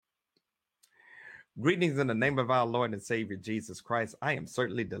Greetings in the name of our Lord and Savior Jesus Christ. I am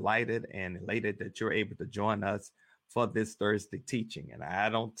certainly delighted and elated that you're able to join us for this Thursday teaching. And I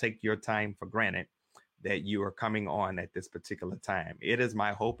don't take your time for granted that you are coming on at this particular time. It is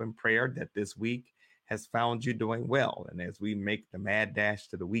my hope and prayer that this week has found you doing well. And as we make the mad dash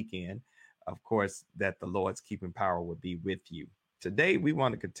to the weekend, of course, that the Lord's keeping power will be with you. Today, we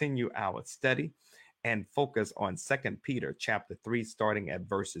want to continue our study and focus on 2 Peter chapter 3, starting at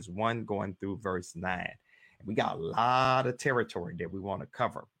verses 1, going through verse 9. And we got a lot of territory that we want to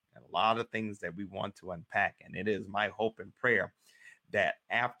cover and a lot of things that we want to unpack. And it is my hope and prayer that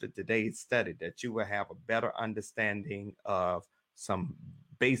after today's study, that you will have a better understanding of some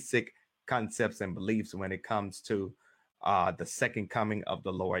basic concepts and beliefs when it comes to the second coming of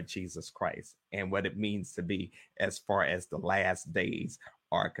the Lord Jesus Christ and what it means to be as far as the last days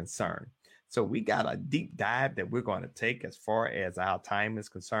are concerned. So we got a deep dive that we're going to take as far as our time is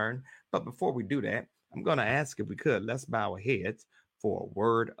concerned. But before we do that, I'm going to ask if we could, let's bow our heads for a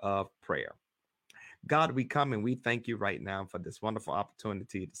word of prayer. God, we come and we thank you right now for this wonderful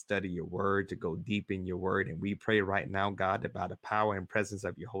opportunity to study your word, to go deep in your word. And we pray right now, God, that by the power and presence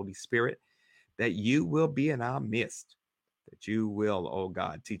of your Holy Spirit, that you will be in our midst, that you will, oh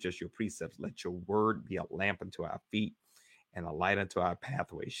God, teach us your precepts. Let your word be a lamp unto our feet and a light unto our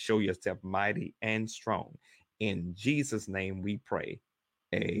pathway. Show yourself mighty and strong. In Jesus' name we pray.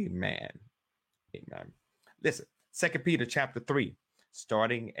 Amen. Amen. Listen, 2 Peter chapter 3,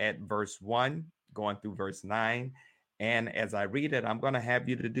 starting at verse 1, going through verse 9. And as I read it, I'm going to have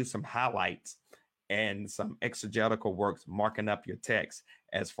you to do some highlights and some exegetical works, marking up your text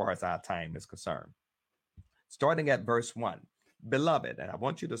as far as our time is concerned. Starting at verse 1, beloved, and I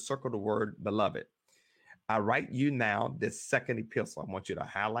want you to circle the word beloved. I write you now this second epistle. I want you to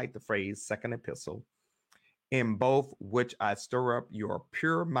highlight the phrase second epistle, in both which I stir up your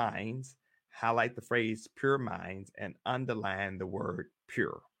pure minds, highlight the phrase pure minds, and underline the word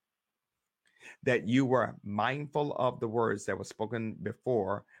pure. That you were mindful of the words that were spoken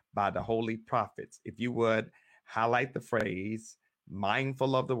before by the holy prophets. If you would highlight the phrase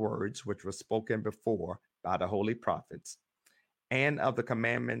mindful of the words which were spoken before by the holy prophets, and of the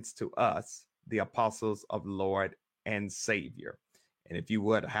commandments to us, the apostles of the Lord and Savior. And if you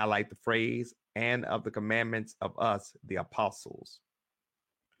would highlight the phrase, and of the commandments of us, the apostles.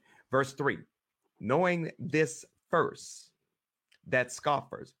 Verse 3, knowing this first, that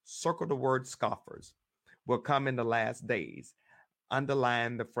scoffers, circle the word scoffers, will come in the last days.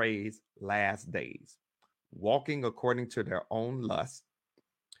 Underline the phrase last days, walking according to their own lust,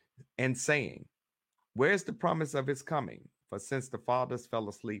 and saying, where's the promise of his coming? For since the fathers fell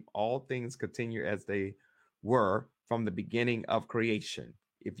asleep, all things continue as they were from the beginning of creation.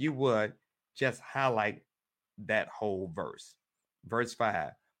 If you would just highlight that whole verse. Verse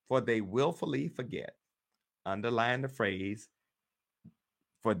 5, for they willfully forget. Underline the phrase,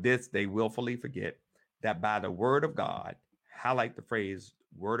 for this they willfully forget, that by the word of God, highlight the phrase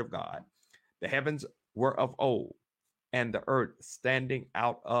word of God, the heavens were of old, and the earth standing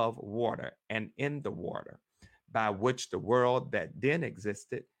out of water and in the water, by which the world that then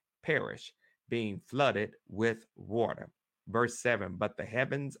existed perished, being flooded with water. Verse 7, but the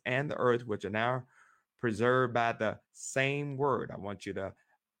heavens and the earth, which are now preserved by the same word. I want you to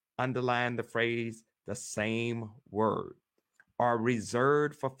underline the phrase, the same word, are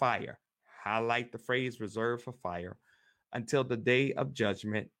reserved for fire. Highlight the phrase reserved for fire until the day of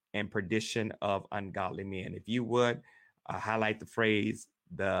judgment and perdition of ungodly men. If you would highlight the phrase,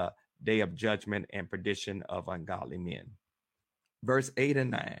 the day of judgment and perdition of ungodly men. Verse 8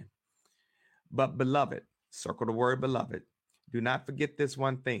 and 9. But beloved, circle the word beloved, do not forget this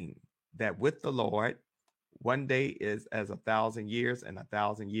one thing, that with the Lord, one day is as 1,000 years, and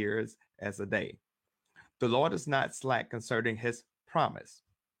 1,000 years as a day. The Lord is not slack concerning his promise,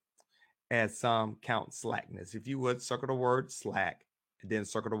 as some count slackness. If you would circle the word slack, and then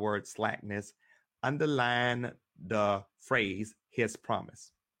circle the word slackness, underline the phrase his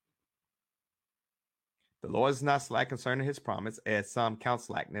promise. The Lord is not slack concerning his promise, as some count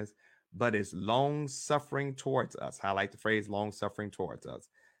slackness, but is long suffering towards us. Highlight the phrase long suffering towards us,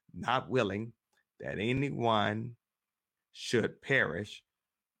 not willing that anyone should perish,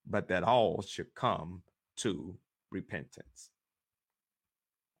 but that all should come to repentance.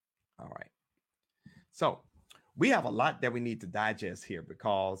 All right. So we have a lot that we need to digest here,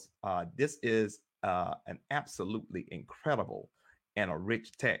 because this is an absolutely incredible and a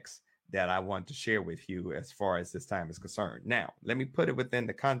rich text that I want to share with you as far as this time is concerned. Now, let me put it within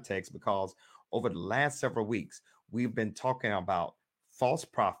the context, because over the last several weeks, we've been talking about false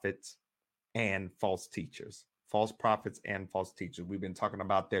prophets and false teachers. False prophets and false teachers. We've been talking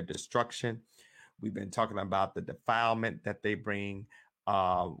about their destruction. We've been talking about the defilement that they bring.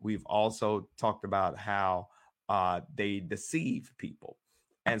 We've also talked about how they deceive people.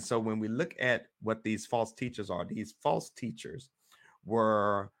 And so when we look at what these false teachers are, these false teachers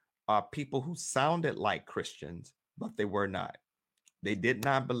were people who sounded like Christians, but they were not. They did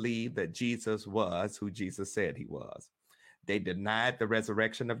not believe that Jesus was who Jesus said he was. They denied the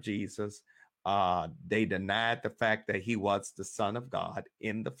resurrection of Jesus. They denied the fact that he was the Son of God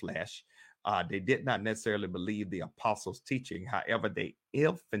in the flesh. They did not necessarily believe the apostles' teaching. However, they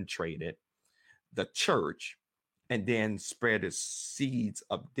infiltrated the church and then spread seeds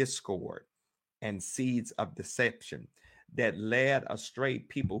of discord and seeds of deception that led astray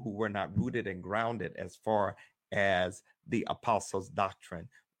people who were not rooted and grounded as far as the apostles' doctrine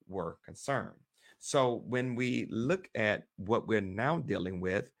were concerned. So when we look at what we're now dealing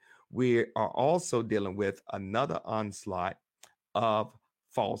with, we are also dealing with another onslaught of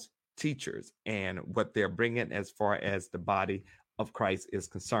false teachers and what they're bringing as far as the body of Christ is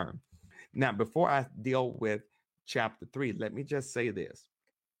concerned. Now, before I deal with chapter 3, let me just say this.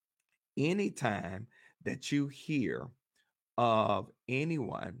 Anytime that you hear of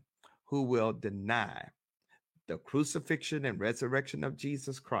anyone who will deny the crucifixion and resurrection of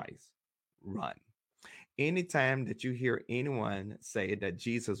Jesus Christ, run. Anytime that you hear anyone say that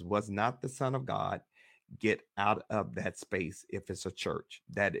Jesus was not the Son of God, get out of that space if it's a church.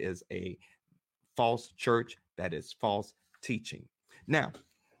 That is a false church, that is false teaching. Now,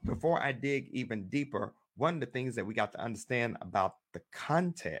 before I dig even deeper, one of the things that we got to understand about the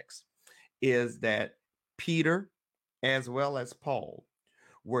context is that Peter, as well as Paul,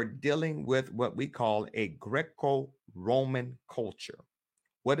 were dealing with what we call a Greco-Roman culture.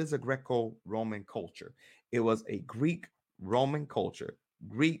 What is a Greco-Roman culture? It was a Greek-Roman culture,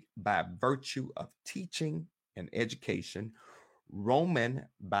 Greek by virtue of teaching and education, Roman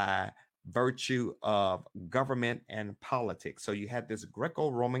by virtue of government and politics. So you had this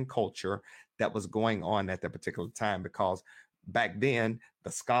Greco-Roman culture that was going on at that particular time, because back then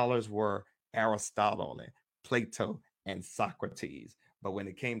the scholars were Aristotle and Plato and Socrates. But when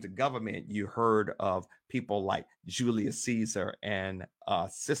it came to government, you heard of people like Julius Caesar and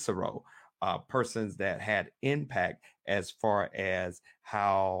Cicero, persons that had impact as far as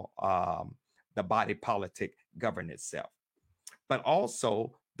how the body politic governed itself. But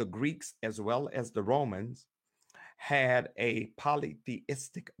also the Greeks, as well as the Romans, had a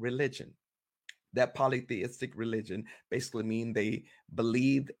polytheistic religion. That polytheistic religion basically means they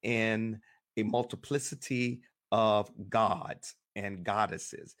believed in a multiplicity of gods and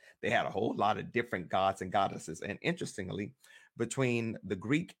goddesses. They had a whole lot of different gods and goddesses. And interestingly, between the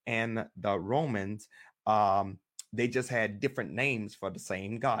Greek and the Romans, they just had different names for the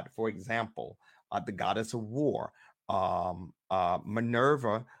same god. For example, the goddess of war,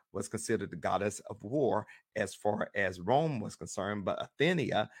 Minerva was considered the goddess of war as far as Rome was concerned, but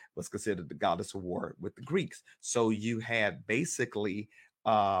Athenia was considered the goddess of war with the Greeks. So you had basically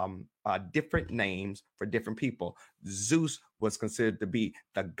different names for different people. Zeus was considered to be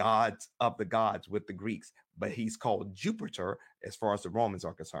the gods of the gods with the Greeks, but he's called Jupiter as far as the Romans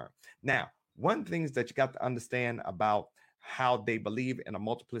are concerned. Now, one of the things that you got to understand about how they believe in a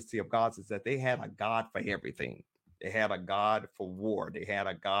multiplicity of gods is that they had a god for everything. They had a god for war. They had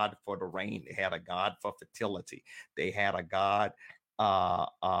a god for the rain. They had a god for fertility. They had a god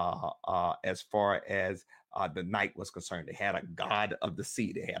as far as the night was concerned. They had a god of the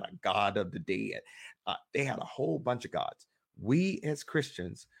sea. They had a god of the dead. They had a whole bunch of gods. We as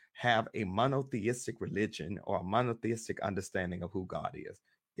Christians have a monotheistic religion or a monotheistic understanding of who God is.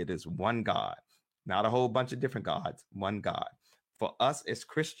 It is one God, not a whole bunch of different gods, one God. For us as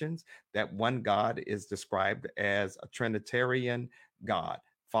Christians, that one God is described as a Trinitarian God,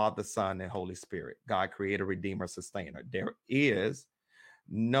 Father, Son, and Holy Spirit, God, Creator, Redeemer, Sustainer. There is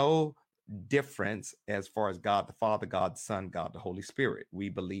no difference as far as God the Father, God the Son, God the Holy Spirit. We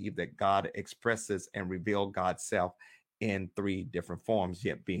believe that God expresses and reveals God's self in three different forms,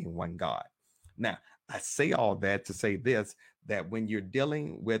 yet being one God. Now, I say all that to say this, that when you're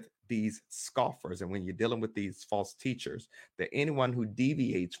dealing with these scoffers and when you're dealing with these false teachers, that anyone who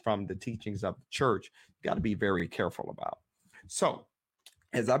deviates from the teachings of the church, you got to be very careful about. So,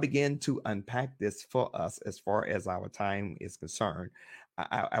 as I begin to unpack this for us, as far as our time is concerned,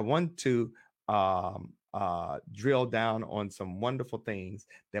 I want to drill down on some wonderful things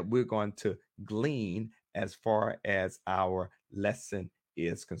that we're going to glean as far as our lesson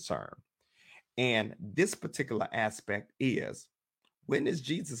is concerned. And this particular aspect is, when is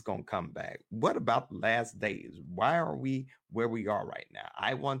Jesus going to come back? What about the last days? Why are we where we are right now?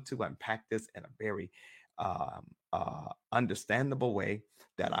 I want to unpack this in a very understandable way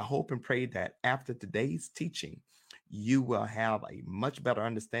that I hope and pray that after today's teaching, you will have a much better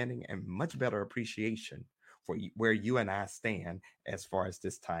understanding and much better appreciation for where you and I stand as far as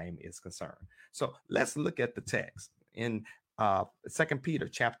this time is concerned. So let's look at the text in 2 Peter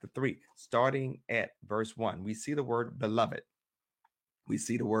chapter 3, starting at verse 1. We see the word beloved. We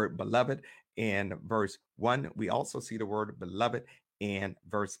see the word beloved in verse 1. We also see the word beloved in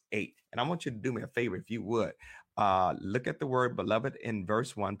verse 8. And I want you to do me a favor, if you would. Look at the word beloved in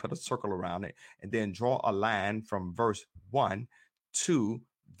verse 1, put a circle around it, and then draw a line from verse 1 to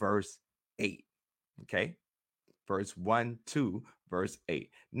verse 8. Okay? Verse 1 to verse 8.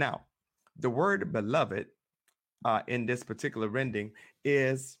 Now, the word beloved in this particular rendering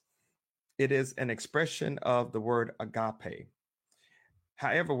is an expression of the word agape.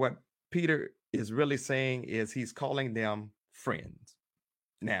 However, what Peter is really saying is he's calling them friends.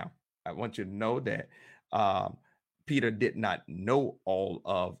 Now, I want you to know that Peter did not know all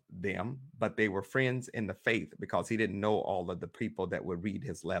of them, but they were friends in the faith because he didn't know all of the people that would read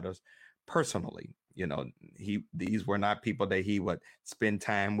his letters personally. You know, these were not people that he would spend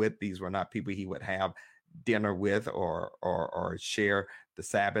time with. These were not people he would have dinner with or share the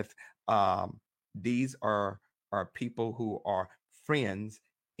Sabbath. These are people who are friends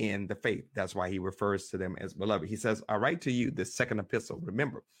in the faith. That's why he refers to them as beloved. He says, I write to you the second epistle.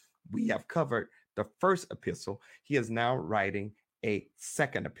 Remember, we have covered the first epistle. He is now writing a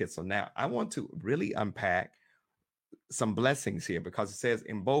second epistle. Now, I want to really unpack some blessings here because it says,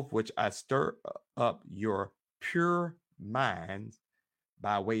 in both which I stir up your pure minds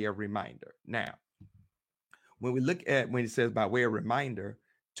by way of reminder. Now, when we look at when it says by way of reminder,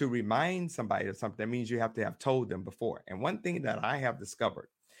 to remind somebody of something, that means you have to have told them before. And one thing that I have discovered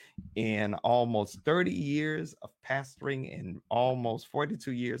in almost 30 years of pastoring and almost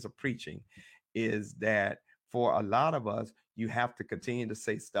 42 years of preaching is that for a lot of us, you have to continue to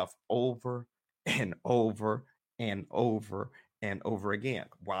say stuff over and over and over and over again.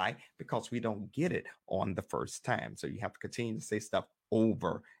 Why? Because we don't get it on the first time. So you have to continue to say stuff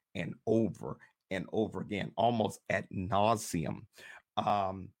over and over and over again, almost ad nauseum.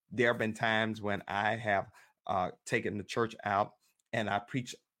 There have been times when I have taken the church out and I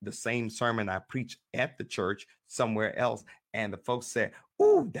preach the same sermon I preach at the church somewhere else. And the folks said,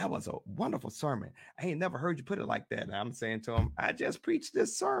 "Ooh, that was a wonderful sermon. I ain't never heard you put it like that." And I'm saying to them, I just preached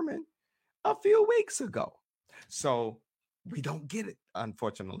this sermon a few weeks ago. So we don't get it,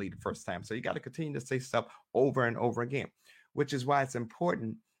 unfortunately, the first time. So you got to continue to say stuff over and over again, which is why it's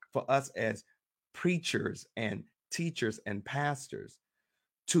important for us as preachers and teachers and pastors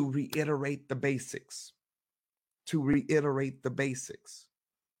to reiterate the basics, to reiterate the basics.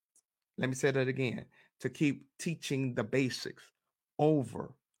 Let me say that again, to keep teaching the basics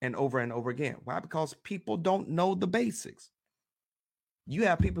over and over and over again. Why? Because people don't know the basics. You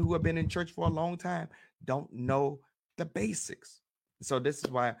have people who have been in church for a long time, don't know the basics. So this is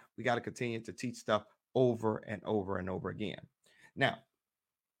why we got to continue to teach stuff over and over and over again. Now,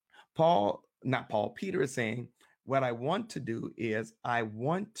 Peter is saying, what I want to do is I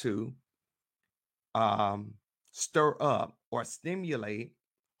want to stir up or stimulate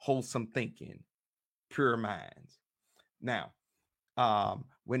wholesome thinking, pure minds. Now,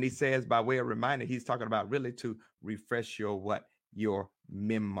 when he says by way of reminder, he's talking about really to refresh your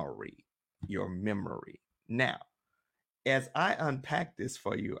memory. Now, as I unpack this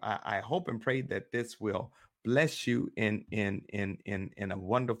for you, I hope and pray that this will bless you in a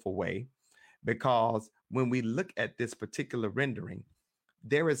wonderful way, because when we look at this particular rendering,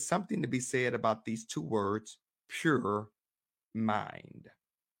 there is something to be said about these two words, pure mind.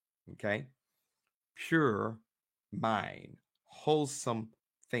 Okay? Pure mind, wholesome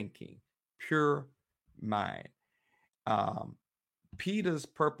thinking, pure mind. Peter's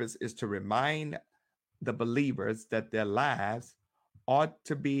purpose is to remind the believers that their lives ought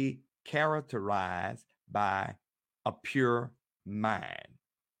to be characterized by a pure mind.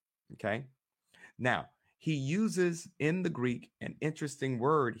 Okay? Now, he uses in the Greek an interesting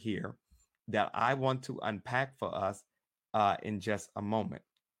word here that I want to unpack for us in just a moment.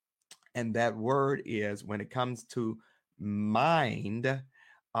 And that word is, when it comes to mind,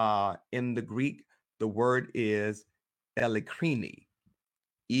 in the Greek, the word is eilikrine,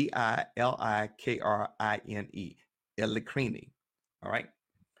 Eilikrine, eilikrine. All right.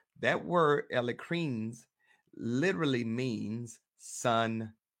 That word eilikrines literally means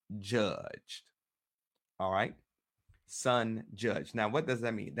son judged. All right. Son judged. Now, what does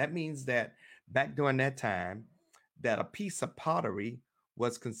that mean? That means that back during that time, that a piece of pottery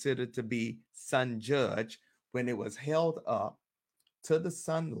was considered to be sun judged when it was held up to the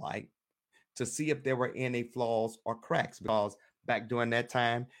sunlight to see if there were any flaws or cracks, because back during that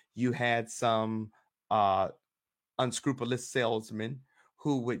time, you had some uh, unscrupulous salesmen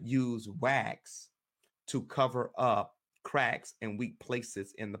who would use wax to cover up cracks and weak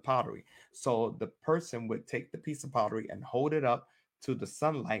places in the pottery. So the person would take the piece of pottery and hold it up to the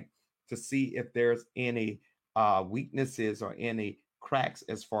sunlight to see if there's any weaknesses or any cracks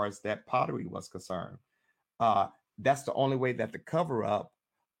as far as that pottery was concerned. Uh, that's the only way that the cover up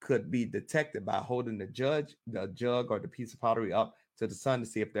could be detected, by holding the jug or the piece of pottery up to the sun to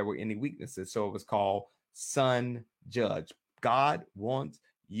see if there were any weaknesses. So it was called sun judge. God wants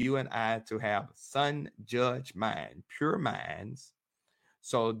you and I to have sun judge mind, pure minds,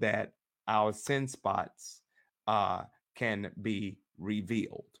 so that our sin spots can be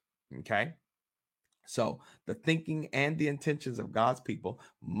revealed. Okay. So the thinking and the intentions of God's people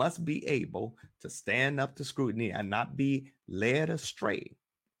must be able to stand up to scrutiny and not be led astray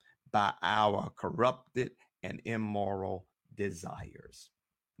by our corrupted and immoral desires.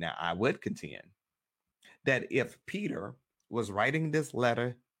 Now, I would contend that if Peter was writing this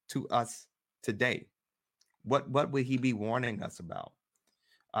letter to us today, what would he be warning us about?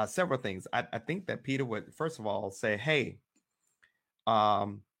 Several things. I think that Peter would, first of all, say, hey,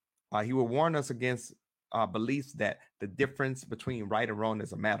 he will warn us against beliefs that the difference between right and wrong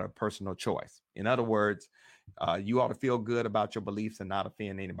is a matter of personal choice. In other words, you ought to feel good about your beliefs and not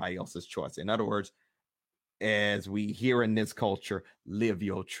offend anybody else's choice. In other words, as we hear in this culture, live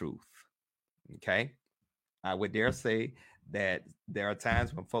your truth. Okay. I would dare say that there are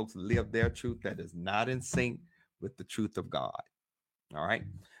times when folks live their truth that is not in sync with the truth of God. All right.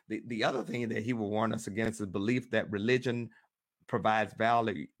 The other thing that he will warn us against is belief that religion provides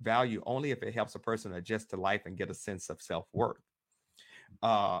value only if it helps a person adjust to life and get a sense of self-worth.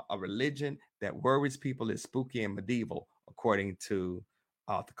 A religion that worries people is spooky and medieval, according to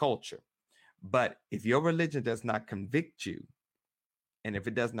the culture. But if your religion does not convict you, and if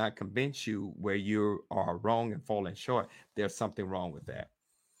it does not convince you where you are wrong and falling short, there's something wrong with that.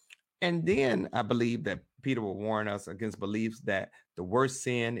 And then I believe that Peter will warn us against beliefs that the worst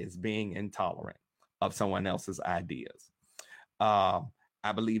sin is being intolerant of someone else's ideas. I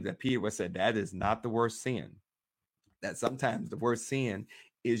believe that Peter would say that is not the worst sin. That sometimes the worst sin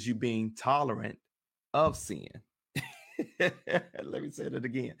is you being tolerant of sin. Let me say that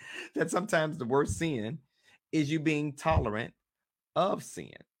again. That sometimes the worst sin is you being tolerant of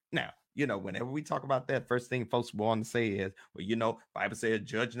sin. Now, whenever we talk about that, first thing folks want to say is, well, Bible says,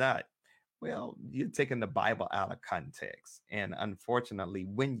 judge not. Well, you're taking the Bible out of context. And unfortunately,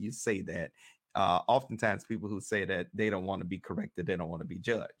 when you say that, oftentimes people who say that, they don't want to be corrected, they don't want to be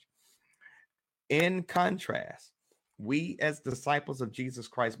judged. In contrast, we as disciples of Jesus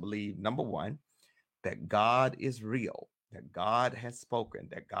Christ believe, number one, that God is real, that God has spoken,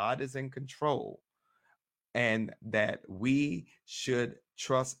 that God is in control, and that we should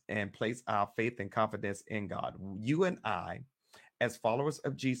trust and place our faith and confidence in God. You and I, as followers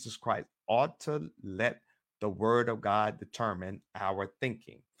of Jesus Christ, ought to let the word of God determine our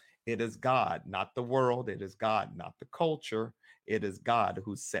thinking. It is God, not the world. It is God, not the culture. It is God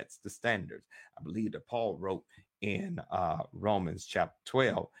who sets the standards. I believe that Paul wrote in Romans chapter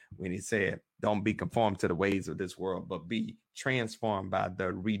 12 when he said, don't be conformed to the ways of this world, but be transformed by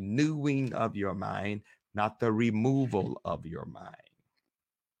the renewing of your mind, not the removal of your mind.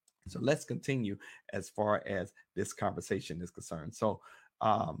 So let's continue as far as this conversation is concerned. So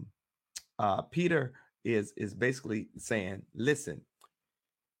Peter is basically saying, listen,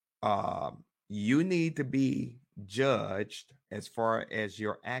 you need to be judged as far as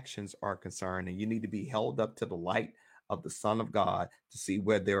your actions are concerned, and you need to be held up to the light of the Son of God to see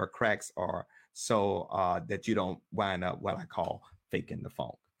where there are cracks are, so that you don't wind up what I call faking the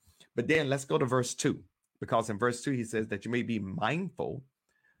funk. But then let's go to verse 2, because in verse 2 he says that you may be mindful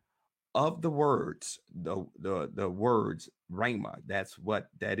of the words, the words rhema, that's what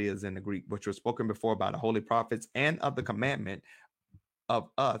that is in the Greek, which was spoken before by the holy prophets, and of the commandment of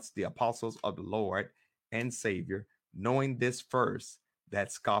us, the apostles of the Lord and Savior, knowing this first,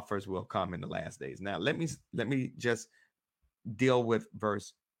 that scoffers will come in the last days. Now, let me just deal with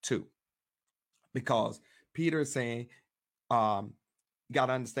verse 2, because Peter is saying, you got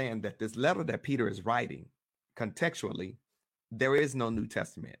to understand that this letter that Peter is writing, contextually, there is no New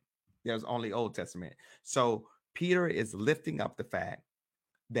Testament. There's only Old Testament. So Peter is lifting up the fact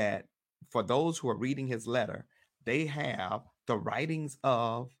that for those who are reading his letter, they have the writings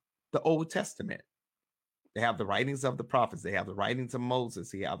of the Old Testament. They have the writings of the prophets. They have the writings of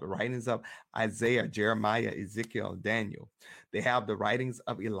Moses. They have the writings of Isaiah, Jeremiah, Ezekiel, Daniel. They have the writings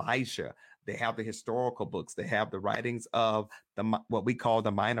of Elisha. They have the historical books. They have the writings of what we call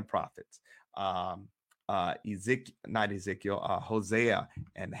the minor prophets. Hosea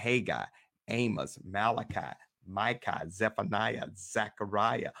and Haggai, Amos, Malachi, Micah, Zephaniah,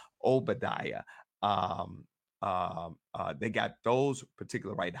 Zechariah, Obadiah. They got those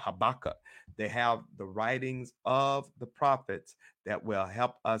particular writings, Habakkuk. They have the writings of the prophets that will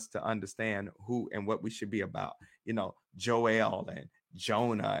help us to understand who and what we should be about. You know, Joel and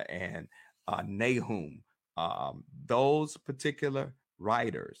Jonah and Nahum. Those particular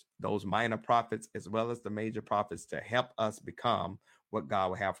writers, those minor prophets, as well as the major prophets, to help us become what God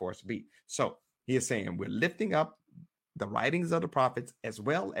will have for us to be. So he is saying we're lifting up the writings of the prophets as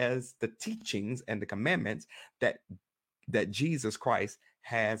well as the teachings and the commandments that Jesus Christ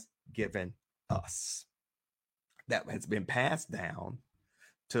has given us, that has been passed down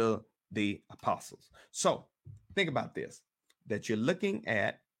to the apostles. So think about this, that you're looking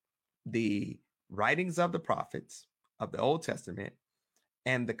at the writings of the prophets of the Old Testament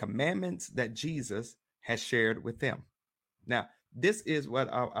and the commandments that Jesus has shared with them. Now, this is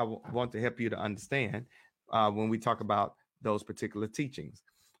what I want to help you to understand when we talk about those particular teachings.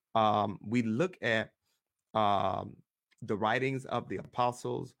 We look at the writings of the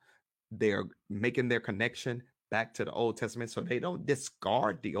apostles. They're making their connection back to the Old Testament, so they don't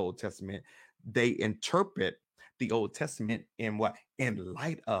discard the Old Testament. They interpret the Old Testament in what? In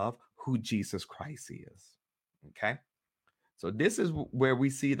light of who Jesus Christ is. Okay? So this is where we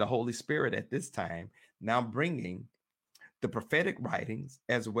see the Holy Spirit at this time now bringing the prophetic writings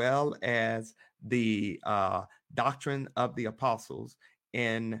as well as the doctrine of the apostles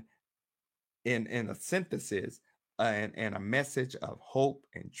in a synthesis and a message of hope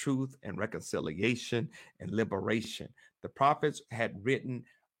and truth and reconciliation and liberation. The prophets had written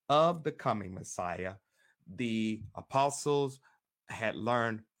of the coming Messiah. The apostles had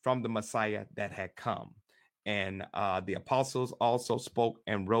learned from the Messiah that had come. And the apostles also spoke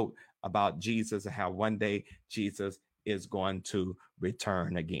and wrote about Jesus and how one day Jesus is going to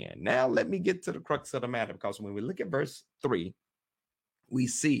return again. Now, let me get to the crux of the matter, because when we look at verse 3, we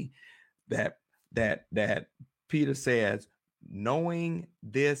see that Peter says, knowing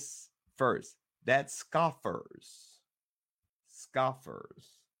this first, that scoffers. I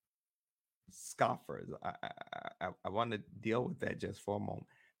want to deal with that just for a moment.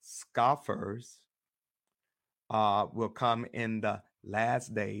 Scoffers will come in the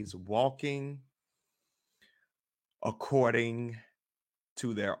last days, walking according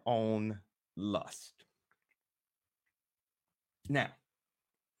to their own lust. Now,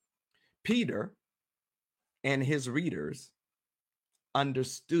 Peter and his readers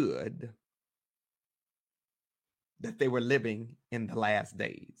understood that they were living in the last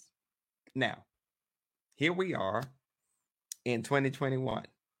days. Now, here we are in 2021,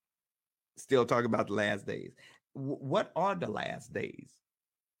 still talking about the last days. What are the last days?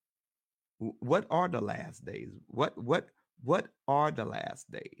 What are the last days? What are the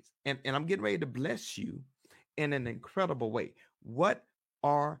last days? And I'm getting ready to bless you in an incredible way. What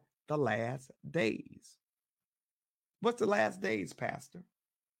are the last days? What's the last days, Pastor?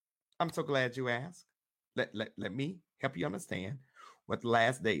 I'm so glad you asked. Let me help you understand what the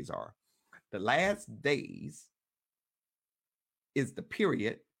last days are. The last days is the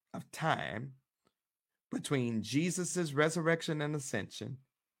period of time between Jesus's resurrection and ascension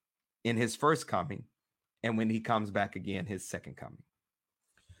in his first coming and when he comes back again, his second coming.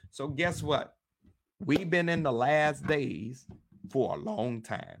 So guess what? We've been in the last days for a long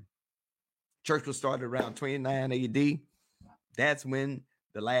time. Church was started around 29 AD. That's when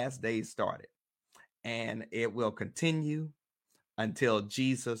the last days started. And it will continue until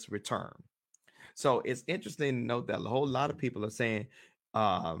Jesus returns. So it's interesting to note that a whole lot of people are saying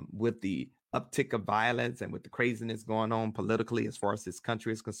with the uptick of violence and with the craziness going on politically as far as this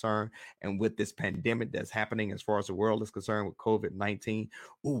country is concerned, and with this pandemic that's happening as far as the world is concerned with COVID-19,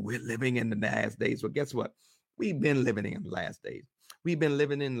 we're living in the last days. Well, guess what? We've been living in the last days. We've been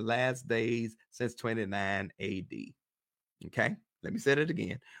living in the last days since 29 AD. Okay? Let me say it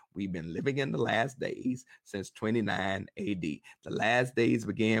again. We've been living in the last days since 29 AD. The last days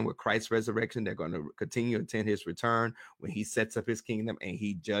began with Christ's resurrection. They're going to continue until his return, when he sets up his kingdom and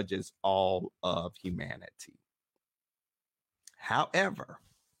he judges all of humanity. However,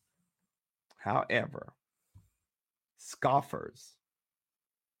 scoffers,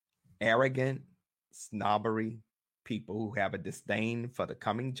 arrogant, snobbery people who have a disdain for the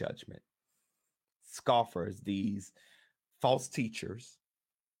coming judgment, scoffers, these false teachers,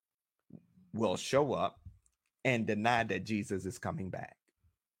 will show up and deny that Jesus is coming back.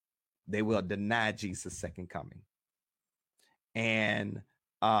 They will deny Jesus' second coming. And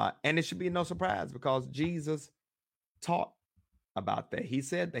it should be no surprise, because Jesus taught about that. He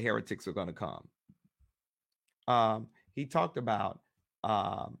said the heretics are going to come. He talked about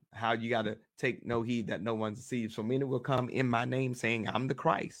how you got to take no heed that no one deceives. So many will come in my name saying, I'm the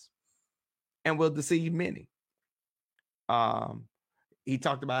Christ, and will deceive many. He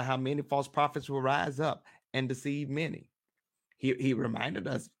talked about how many false prophets will rise up and deceive many. He reminded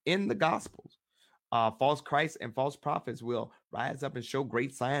us in the Gospels, false Christs and false prophets will rise up and show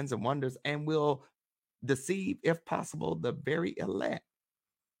great signs and wonders and will deceive, if possible, the very elect.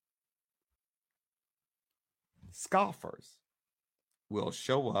 Scoffers will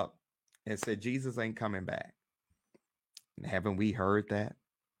show up and say, Jesus ain't coming back. And haven't we heard that?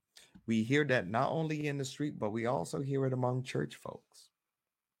 We hear that not only in the street, but we also hear it among church folks.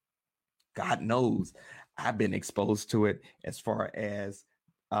 God knows I've been exposed to it as far as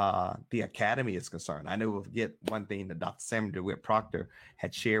the academy is concerned. I never forget one thing that Dr. Samuel DeWitt Proctor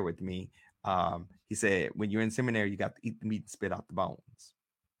had shared with me. He said, when you're in seminary, you got to eat the meat and spit out the bones.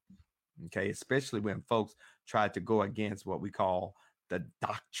 Okay, especially when folks try to go against what we call the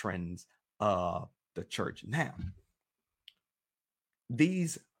doctrines of the church. Now,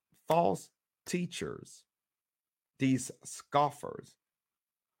 these false teachers, these scoffers,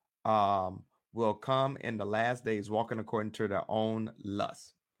 will come in the last days walking according to their own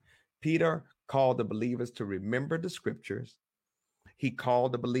lust. Peter called the believers to remember the scriptures. He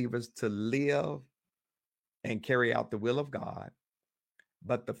called the believers to live and carry out the will of God.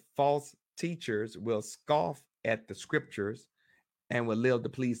 But the false teachers will scoff at the scriptures and will live to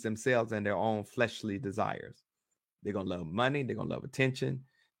please themselves and their own fleshly desires. They're going to love money. They're going to love attention.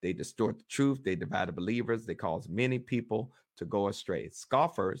 They distort the truth. They divide the believers. They cause many people to go astray.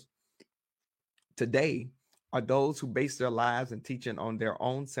 Scoffers today are those who base their lives and teaching on their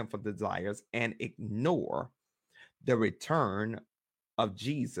own sinful desires and ignore the return of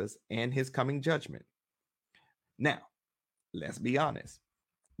Jesus and his coming judgment. Now, let's be honest.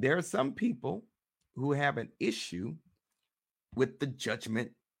 There are some people who have an issue with the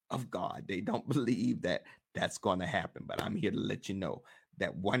judgment of God. They don't believe that that's going to happen, but I'm here to let you know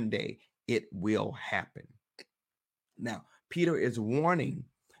that one day it will happen. Now, Peter is warning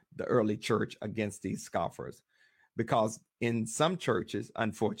the early church against these scoffers because in some churches,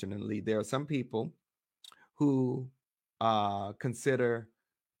 unfortunately, there are some people who consider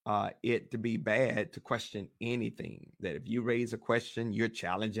it to be bad to question anything. That if you raise a question, you're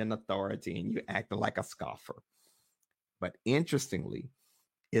challenging authority and you're acting like a scoffer. But interestingly,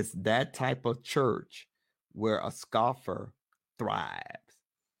 it's that type of church where a scoffer thrives.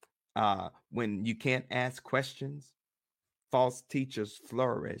 When you can't ask questions, false teachers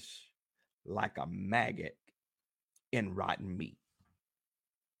flourish like a maggot in rotten meat.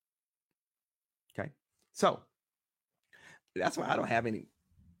 Okay, so that's why I don't have any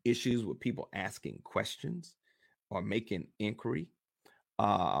issues with people asking questions or making inquiry.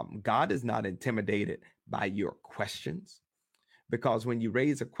 God is not intimidated by your questions, because when you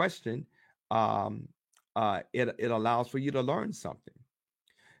raise a question, it allows for you to learn something.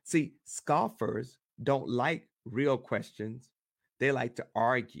 See, scoffers don't like real questions. They like to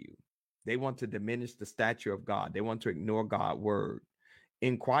argue. They want to diminish the stature of God. They want to ignore God's word.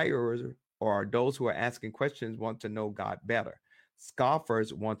 Inquirers, or those who are asking questions, want to know God better.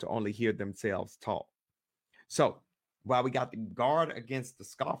 Scoffers want to only hear themselves talk. So while we got to guard against the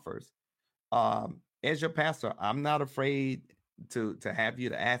scoffers, as your pastor, I'm not afraid to have you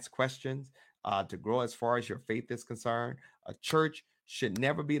to ask questions, to grow as far as your faith is concerned. A church should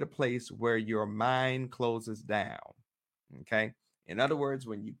never be the place where your mind closes down. Okay. In other words,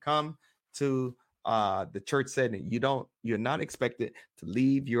 when you come to the church setting, you're not expected to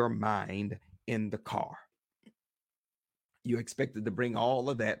leave your mind in the car. You're expected to bring all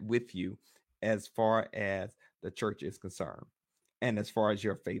of that with you as far as the church is concerned and as far as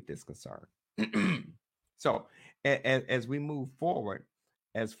your faith is concerned. So as we move forward,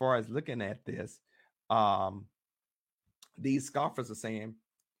 as far as looking at this, these scoffers are saying,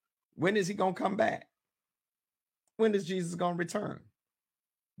 when is he going to come back? When is Jesus going to return?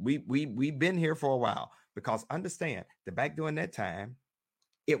 We've been here for a while, because understand that back during that time,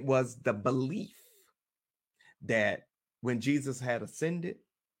 it was the belief that when Jesus had ascended,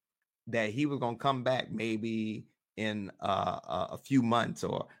 that he was going to come back maybe in a few months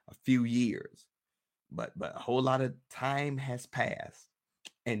or a few years. But a whole lot of time has passed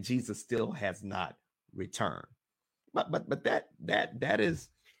and Jesus still has not returned. But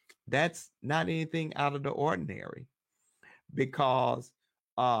that's not anything out of the ordinary, because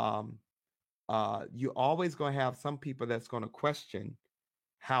you're always going to have some people that's going to question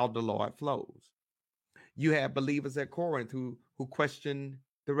how the Lord flows. You have believers at Corinth who question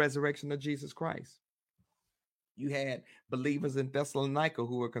the resurrection of Jesus Christ. You had believers in Thessalonica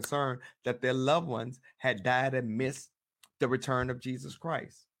who were concerned that their loved ones had died and missed the return of Jesus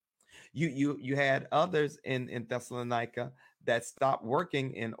Christ. You had others in Thessalonica that stopped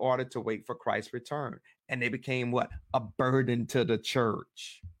working in order to wait for Christ's return, and they became what? A burden to the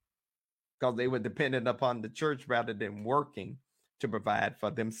church, because they were dependent upon the church rather than working to provide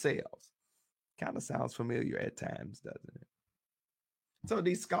for themselves. Kind of sounds familiar at times, doesn't it? So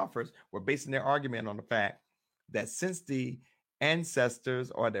these scoffers were basing their argument on the fact that since the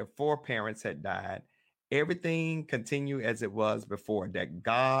ancestors or their foreparents had died, everything continued as it was before, that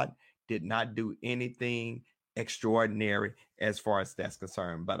God did not do anything extraordinary as far as that's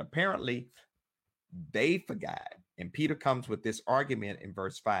concerned. But apparently they forgot, and Peter comes with this argument in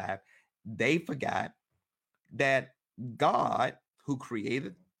verse 5. They forgot that God, who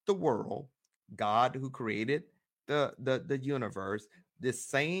created the world, God who created the universe, this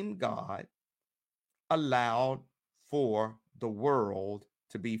same God allowed for the world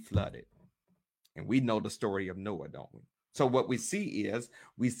to be flooded. And we know the story of Noah, don't we? So what we see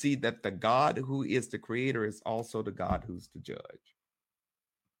that the God who is the creator is also the God who's the judge.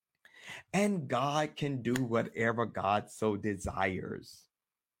 And God can do whatever God so desires,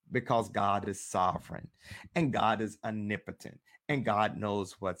 because God is sovereign and God is omnipotent and God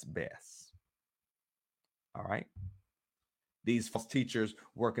knows what's best. All right. These false teachers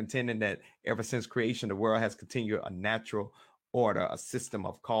were contending that ever since creation, the world has continued a natural order, a system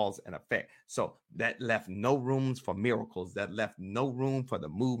of cause and effect. So that left no rooms for miracles, that left no room for the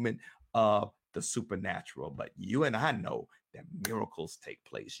movement of the supernatural. But you and I know that miracles take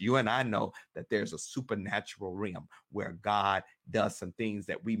place. You and I know that there's a supernatural realm where God does some things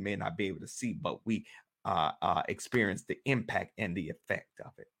that we may not be able to see, but we experience the impact and the effect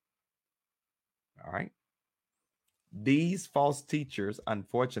of it. All right. These false teachers,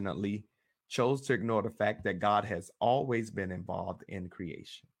 unfortunately, chose to ignore the fact that God has always been involved in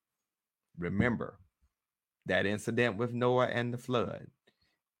creation. Remember, that incident with Noah and the flood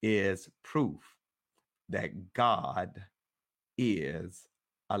is proof that God is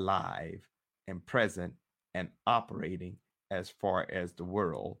alive and present and operating as far as the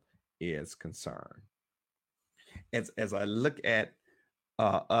world is concerned. As I look at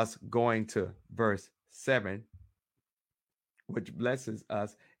us going to verse 7, which blesses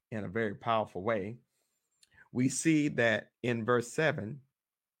us in a very powerful way, we see that in verse 7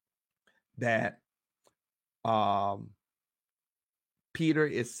 that Peter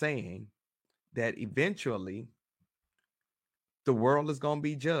is saying that eventually the world is going to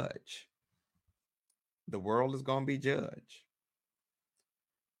be judged. The world is going to be judged.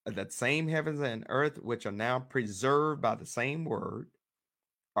 That same heavens and earth, which are now preserved by the same word,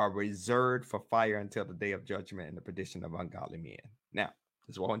 are reserved for fire until the day of judgment and the perdition of ungodly men. Now,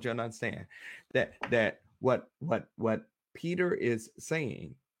 this is what I want you to understand, that what Peter is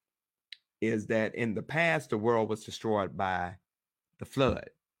saying is that in the past, the world was destroyed by the flood.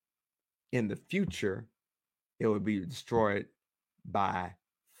 In the future, it will be destroyed by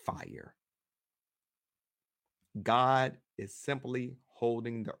fire. God is simply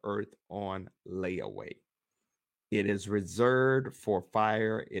holding the earth on layaway. It is reserved for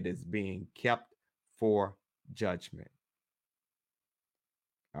fire. It is being kept for judgment.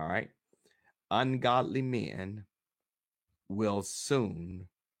 All right. Ungodly men will soon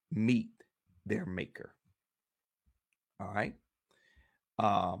meet their maker. All right.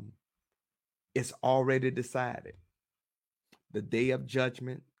 It's already decided. The day of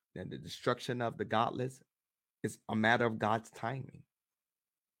judgment and the destruction of the godless is a matter of God's timing.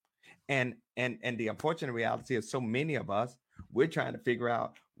 And the unfortunate reality is, so many of us, we're trying to figure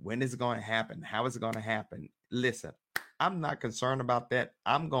out when is it going to happen, how is it going to happen. Listen, I'm not concerned about that.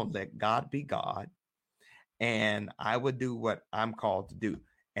 I'm going to let God be God, and I would do what I'm called to do.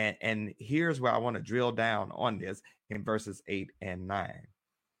 And here's where I want to drill down on this in verses 8 and 9.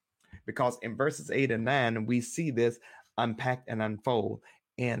 Because in verses 8 and 9, we see this unpacked and unfold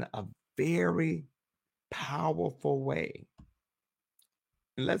in a very powerful way.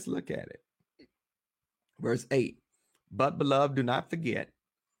 And let's look at it. Verse 8, but beloved, do not forget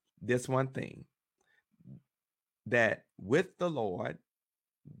this one thing, that with the Lord,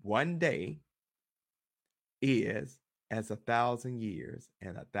 one day is as 1,000 years,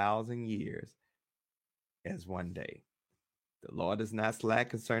 and 1,000 years as one day. The Lord is not slack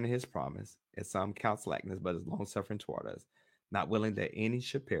concerning his promise, as some count slackness, but is long suffering toward us, not willing that any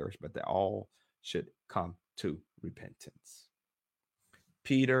should perish, but that all should come to repentance.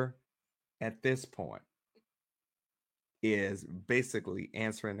 Peter, at this point, is basically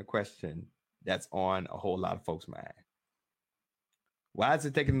answering the question that's on a whole lot of folks' mind. Why is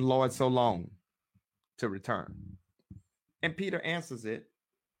it taking the Lord so long to return? And Peter answers it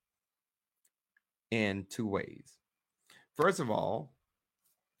in two ways. First of all,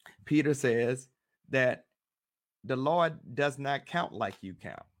 Peter says that the Lord does not count like you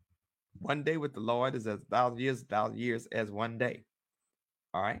count. One day with the Lord is as 1,000 years as one day.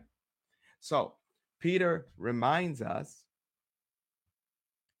 All right. So Peter reminds us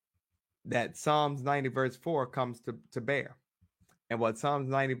that Psalms 90 verse 4 comes to bear. And what Psalms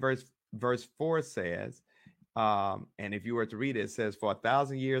 90 verse 4 says, and if you were to read it, it says, for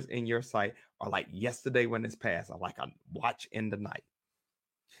 1,000 years in your sight are like yesterday when it's past, or like a watch in the night.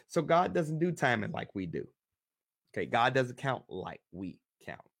 So God doesn't do timing like we do. Okay. God doesn't count like we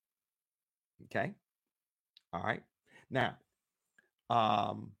count. Okay. All right. Now,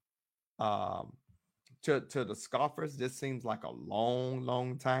 to the scoffers, this seems like a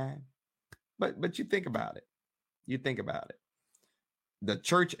long time. But you think about it. You think about it. The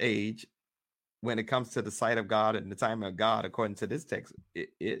church age, when it comes to the sight of God and the time of God, according to this text,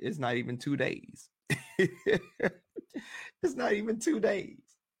 it's not even 2 days. It's not even 2 days.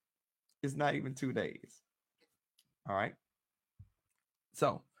 It's not even 2 days. All right.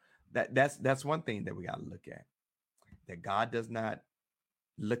 So that's one thing that we got to look at. That God does not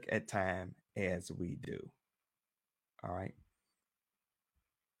look at time as we do. All right.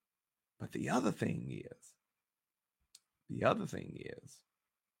 But the other thing is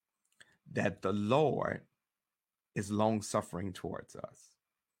that the Lord is long suffering towards us.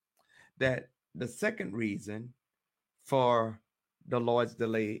 That the second reason for the Lord's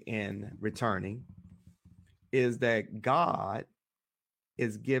delay in returning is that God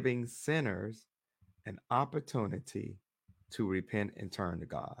is giving sinners an opportunity to repent and turn to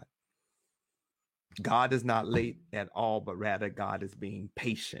God. God is not late at all, but rather God is being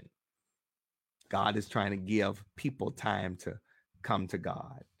patient. God is trying to give people time to come to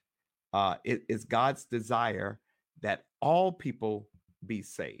God. It is God's desire that all people be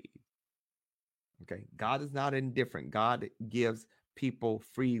saved. Okay. God is not indifferent. God gives people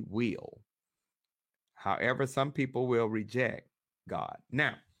free will. However, some people will reject God.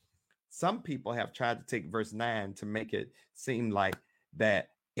 Now, some people have tried to take verse 9 to make it seem like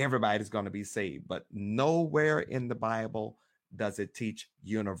that everybody's going to be saved, but nowhere in the Bible does it teach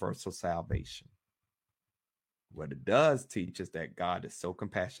universal salvation. What it does teach is that God is so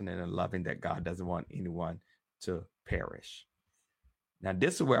compassionate and loving that God doesn't want anyone to perish. Now,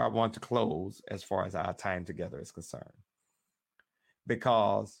 this is where I want to close as far as our time together is concerned.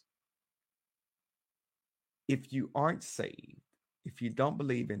 Because if you aren't saved, if you don't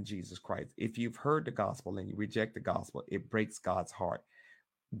believe in Jesus Christ, if you've heard the gospel and you reject the gospel, it breaks God's heart.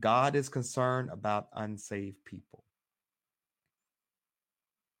 God is concerned about unsaved people.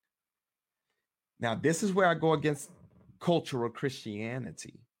 Now, this is where I go against cultural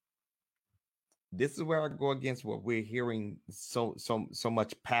Christianity. This is where I go against what we're hearing so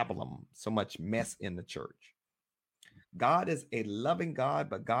much pablum, so much mess in the church. God is a loving God,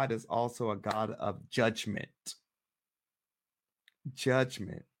 but God is also a God of judgment.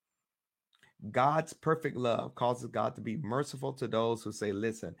 Judgment. God's perfect love causes God to be merciful to those who say,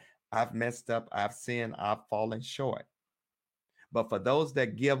 listen, I've messed up, I've sinned, I've fallen short. But for those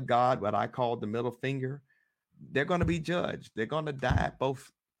that give God what I call the middle finger, they're going to be judged. They're going to die both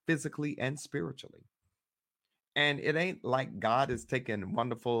physically and spiritually. And it ain't like God is taking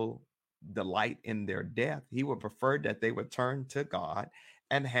wonderful delight in their death. He would prefer that they would turn to God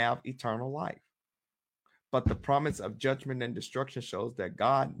and have eternal life. But the promise of judgment and destruction shows that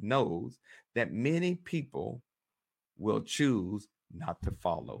God knows that many people will choose not to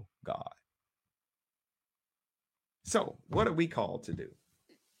follow God. So, what are we called to do?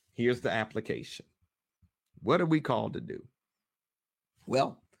 Here's the application. What are we called to do?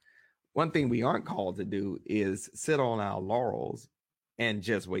 Well, one thing we aren't called to do is sit on our laurels and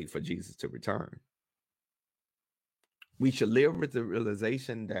just wait for Jesus to return. We should live with the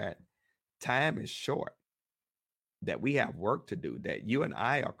realization that time is short, that we have work to do, that you and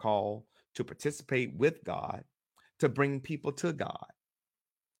I are called to participate with God, to bring people to God.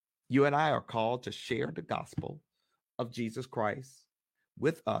 You and I are called to share the gospel of Jesus Christ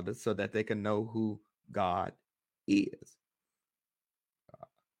with others so that they can know who God is.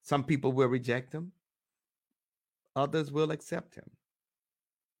 Some people will reject him. Others will accept him.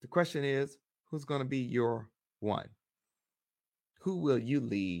 The question is, who's going to be your one? Who will you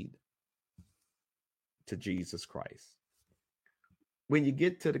lead to Jesus Christ? When you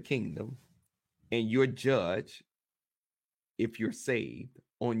get to the kingdom and you're judged, if you're saved,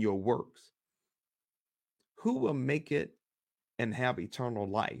 on your works, who will make it and have eternal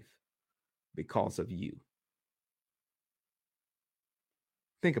life because of you?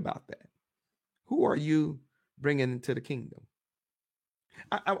 Think about that. Who are you bringing into the kingdom?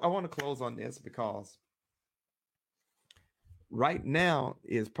 I want to close on this because right now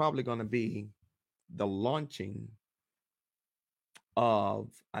is probably going to be the launching of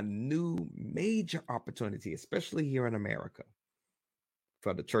a new major opportunity, especially here in America,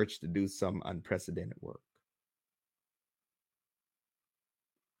 for the church to do some unprecedented work.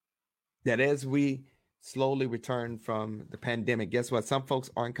 That as we slowly return from the pandemic, guess what? Some folks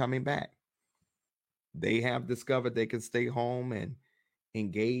aren't coming back. They have discovered they can stay home and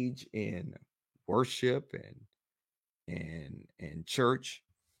engage in worship and church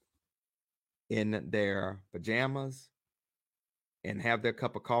in their pajamas and have their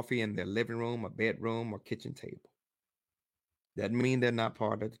cup of coffee in their living room or bedroom or kitchen table. Doesn't mean they're not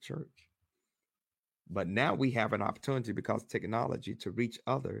part of the church. But now we have an opportunity because of technology to reach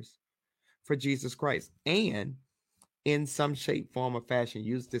others for Jesus Christ and in some shape, form, or fashion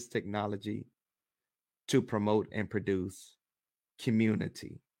use this technology to promote and produce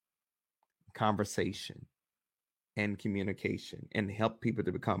community, conversation, and communication and help people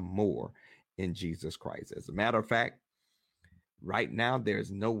to become more in Jesus Christ. As a matter of fact, right now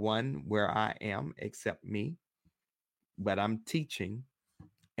there's no one where I am except me, but I'm teaching,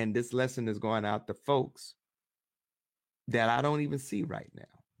 and this lesson is going out to folks that I don't even see right now.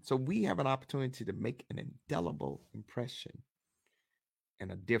 So we have an opportunity to make an indelible impression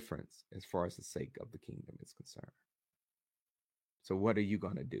and a difference as far as the sake of the kingdom is concerned. So what are you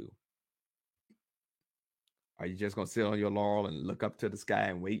going to do? Are you just going to sit on your laurel and look up to the sky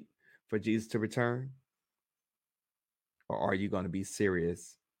and wait for Jesus to return? Or are you going to be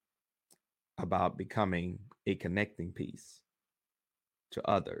serious about becoming a connecting piece to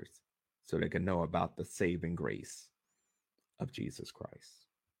others so they can know about the saving grace of Jesus Christ?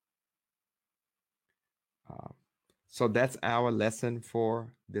 So that's our lesson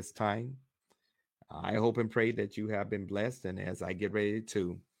for this time. I hope and pray that you have been blessed. And as I get ready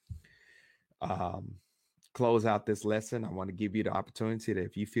to close out this lesson, I want to give you the opportunity that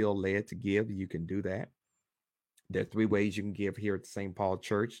if you feel led to give, you can do that. There are 3 ways you can give here at the St. Paul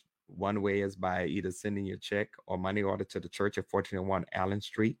Church. One way is by either sending your check or money order to the church at 1401 Allen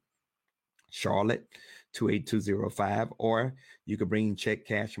Street, Charlotte, 28205, or you could bring check,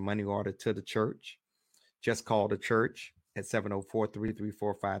 cash, or money order to the church. Just call the church at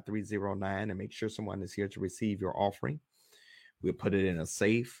 704-334-5309 and make sure someone is here to receive your offering. We'll put it in a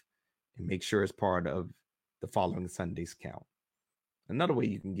safe and make sure it's part of the following Sunday's count. Another way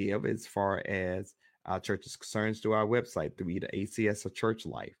you can give as far as our church is concerned through our website, through either ACS or Church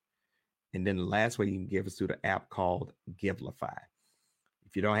Life. And then the last way you can give is through the app called Givelify.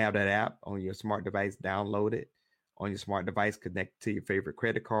 If you don't have that app on your smart device, download it on your smart device, connect to your favorite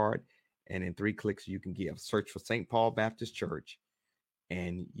credit card, and in 3 clicks, you can give. Search for St. Paul Baptist Church,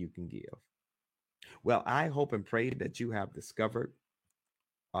 and you can give. Well, I hope and pray that you have discovered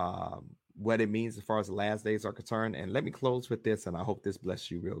what it means as far as the last days are concerned. And let me close with this, and I hope this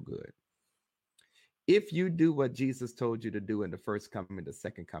bless you real good. If you do what Jesus told you to do in the first coming, the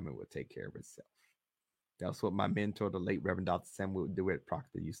second coming will take care of itself. That's what my mentor, the late Reverend Dr. Samuel DeWitt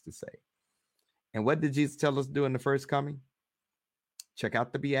Proctor, used to say. And what did Jesus tell us to do in the first coming? Check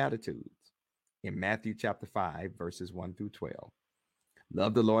out the Beatitudes in Matthew chapter 5, verses 1 through 12.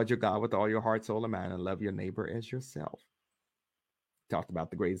 Love the Lord your God with all your heart, soul, and mind, and love your neighbor as yourself. Talked about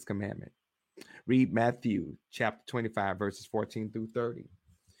the greatest commandment. Read Matthew chapter 25, verses 14 through 30,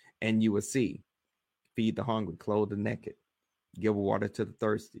 and you will see, feed the hungry, clothe the naked, give water to the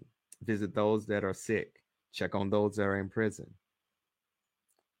thirsty, visit those that are sick, check on those that are in prison.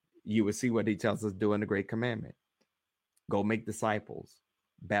 You will see what he tells us to do in the great commandment. Go make disciples,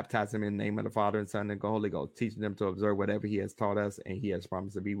 baptize them in the name of the Father and Son and the Holy Ghost, teaching them to observe whatever he has taught us, and he has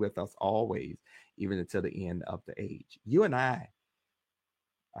promised to be with us always, even until the end of the age. You and I,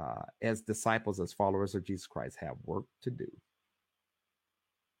 as disciples, as followers of Jesus Christ, have work to do.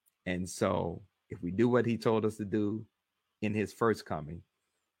 And so if we do what he told us to do in his first coming,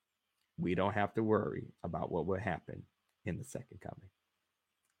 we don't have to worry about what will happen in the second coming.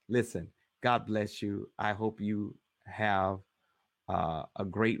 Listen, God bless you. I hope you have a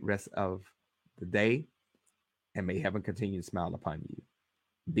great rest of the day, and may heaven continue to smile upon you.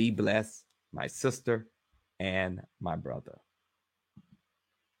 Be blessed, my sister and my brother.